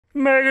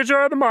Making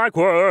sure the mic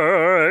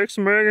works,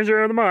 making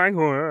sure the mic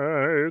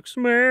works,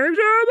 making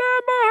sure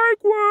the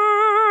mic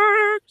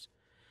works.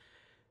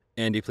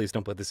 Andy, please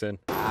don't put this in.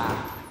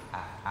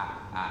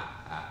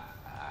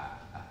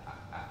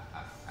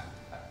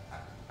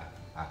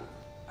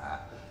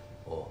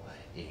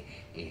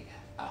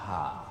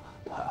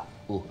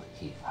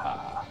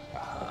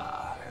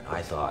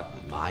 I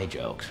thought my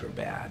jokes were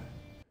bad.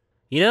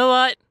 You know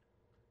what?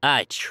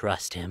 I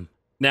trust him.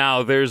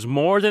 Now, there's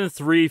more than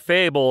 3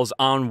 fables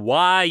on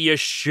why you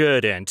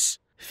shouldn't.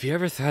 Have you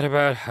ever thought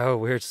about how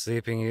weird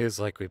sleeping is?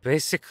 Like, we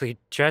basically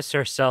dress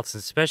ourselves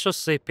in special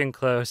sleeping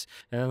clothes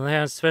and lay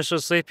on special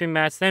sleeping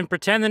mats, then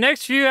pretend the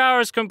next few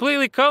hours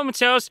completely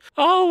comatose,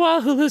 all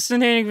while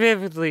hallucinating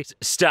vividly.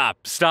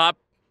 Stop.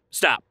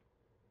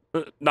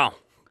 No,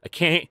 I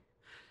can't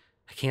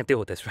deal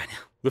with this right now.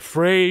 The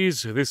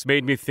phrase, "this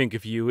made me think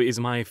of you," is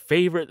my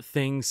favorite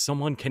thing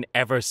someone can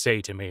ever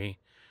say to me.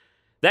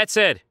 That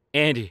said,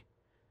 Andy,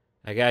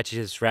 I got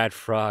you this rad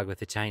frog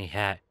with a tiny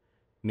hat.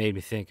 Made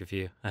me think of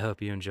you. I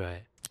hope you enjoy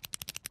it.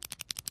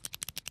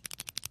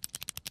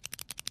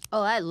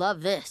 Oh, I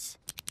love this.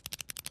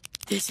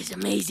 This is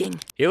amazing.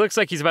 He looks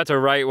like he's about to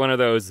write one of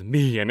those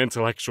 "me, an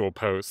intellectual"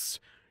 posts.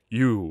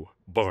 You,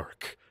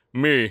 bark.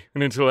 Me,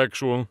 an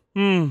intellectual.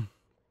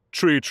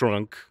 Tree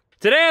trunk.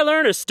 Today I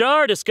learned a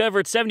star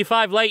discovered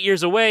 75 light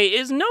years away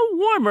is no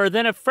warmer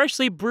than a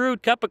freshly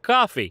brewed cup of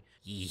coffee.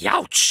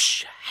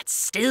 Youch! That's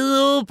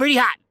still pretty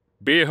hot.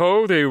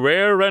 Behold a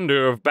rare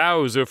render of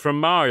Bowser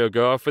from Mario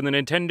Golf for the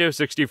Nintendo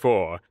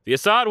 64. The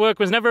artwork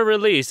was never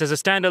released as a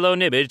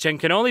standalone image and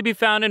can only be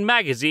found in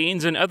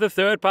magazines and other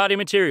third-party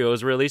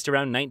materials released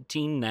around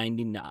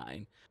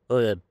 1999.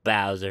 Look at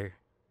Bowser.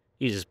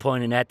 He's just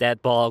pointing at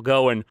that ball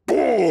going,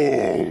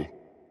 "Ball!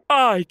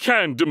 I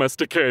can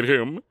domesticate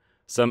him."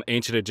 Some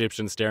ancient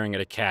Egyptian staring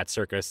at a cat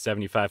circa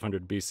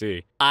 7500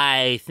 BC.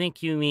 I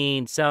think you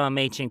mean some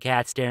ancient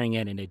cat staring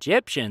at an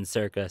Egyptian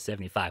circa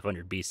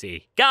 7500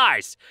 BC.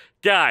 Guys,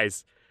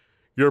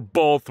 you're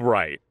both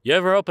right. You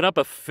ever open up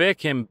a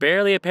fic and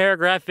barely a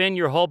paragraph in,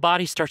 your whole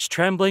body starts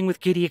trembling with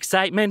giddy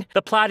excitement?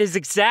 The plot is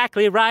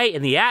exactly right,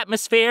 and the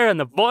atmosphere and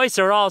the voice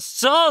are all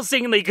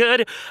soul-singingly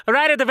good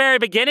right at the very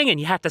beginning, and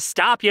you have to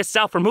stop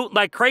yourself from hooting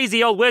like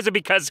crazy old wizard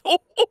because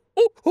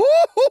this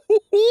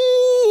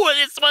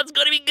one's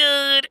gonna be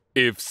good.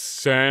 If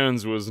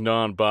Sans was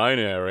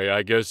non-binary,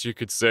 I guess you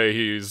could say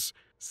he's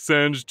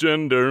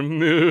transgender.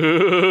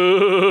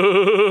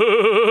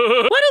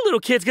 Why do little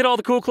kids get all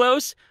the cool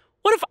clothes?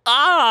 What if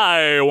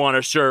I want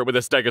a shirt with a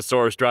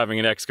stegosaurus driving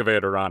an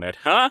excavator on it,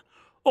 huh?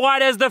 Why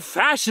does the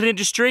fashion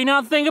industry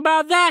not think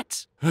about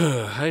that?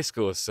 High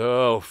school is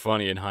so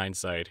funny in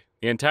hindsight.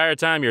 The entire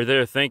time you're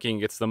there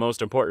thinking it's the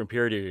most important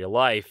period of your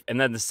life,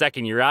 and then the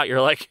second you're out, you're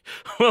like,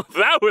 well,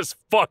 that was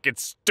fucking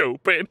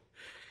stupid.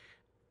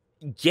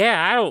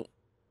 Yeah,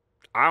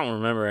 I don't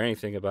remember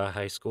anything about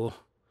high school,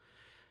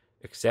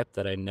 except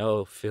that I know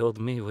it filled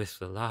me with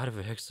a lot of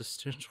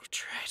existential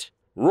dread.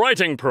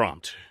 Writing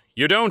prompt.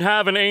 You don't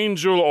have an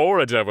angel or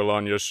a devil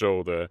on your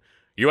shoulder.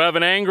 You have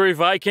an angry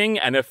Viking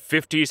and a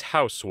 50s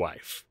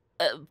housewife.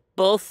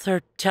 Both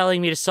are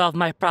telling me to solve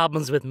my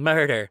problems with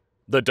murder.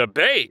 The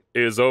debate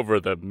is over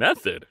the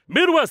method.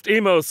 Midwest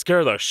emos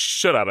scare the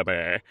shit out of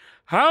me.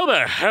 How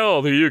the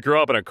hell do you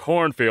grow up in a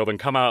cornfield and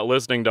come out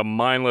listening to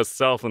mindless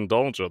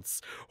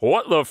self-indulgence?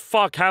 What the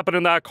fuck happened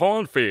in that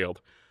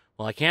cornfield?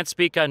 Well, I can't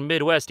speak on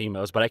Midwest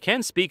emos, but I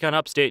can speak on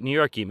upstate New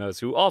York emos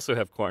who also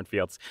have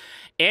cornfields.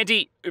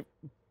 Andy,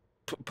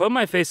 put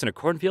my face in a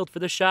cornfield for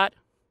this shot.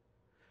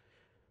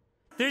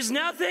 There's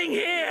nothing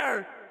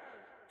here!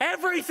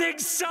 Everything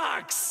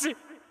sucks!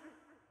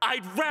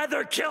 I'd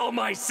rather kill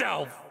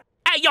myself!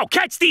 Hey, yo,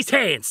 catch these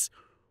hands!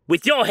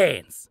 With your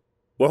hands.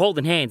 We're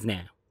holding hands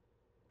now.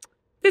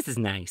 This is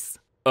nice.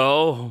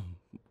 Oh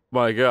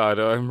my god,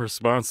 I'm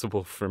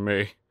responsible for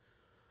me.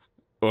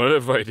 What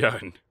have I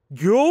done?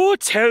 You're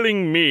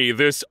telling me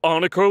this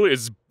article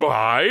is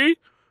bi?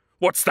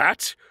 What's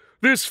that?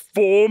 This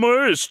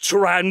former is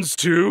trans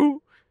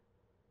too?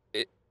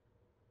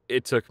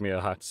 It took me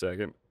a hot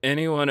second.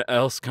 Anyone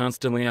else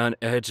constantly on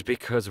edge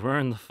because we're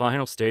in the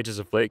final stages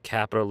of late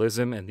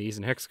capitalism and these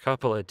next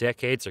couple of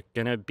decades are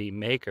gonna be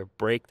make or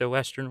break the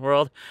Western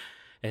world?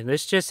 And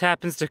this just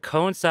happens to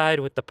coincide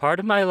with the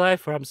part of my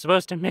life where I'm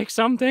supposed to make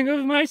something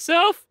of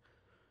myself?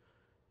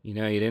 You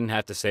know, you didn't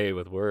have to say it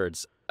with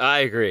words. I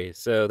agree.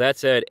 So that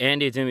said,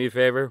 Andy, do me a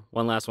favor.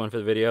 One last one for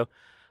the video.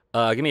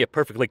 Give me a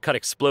perfectly cut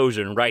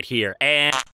explosion right here. And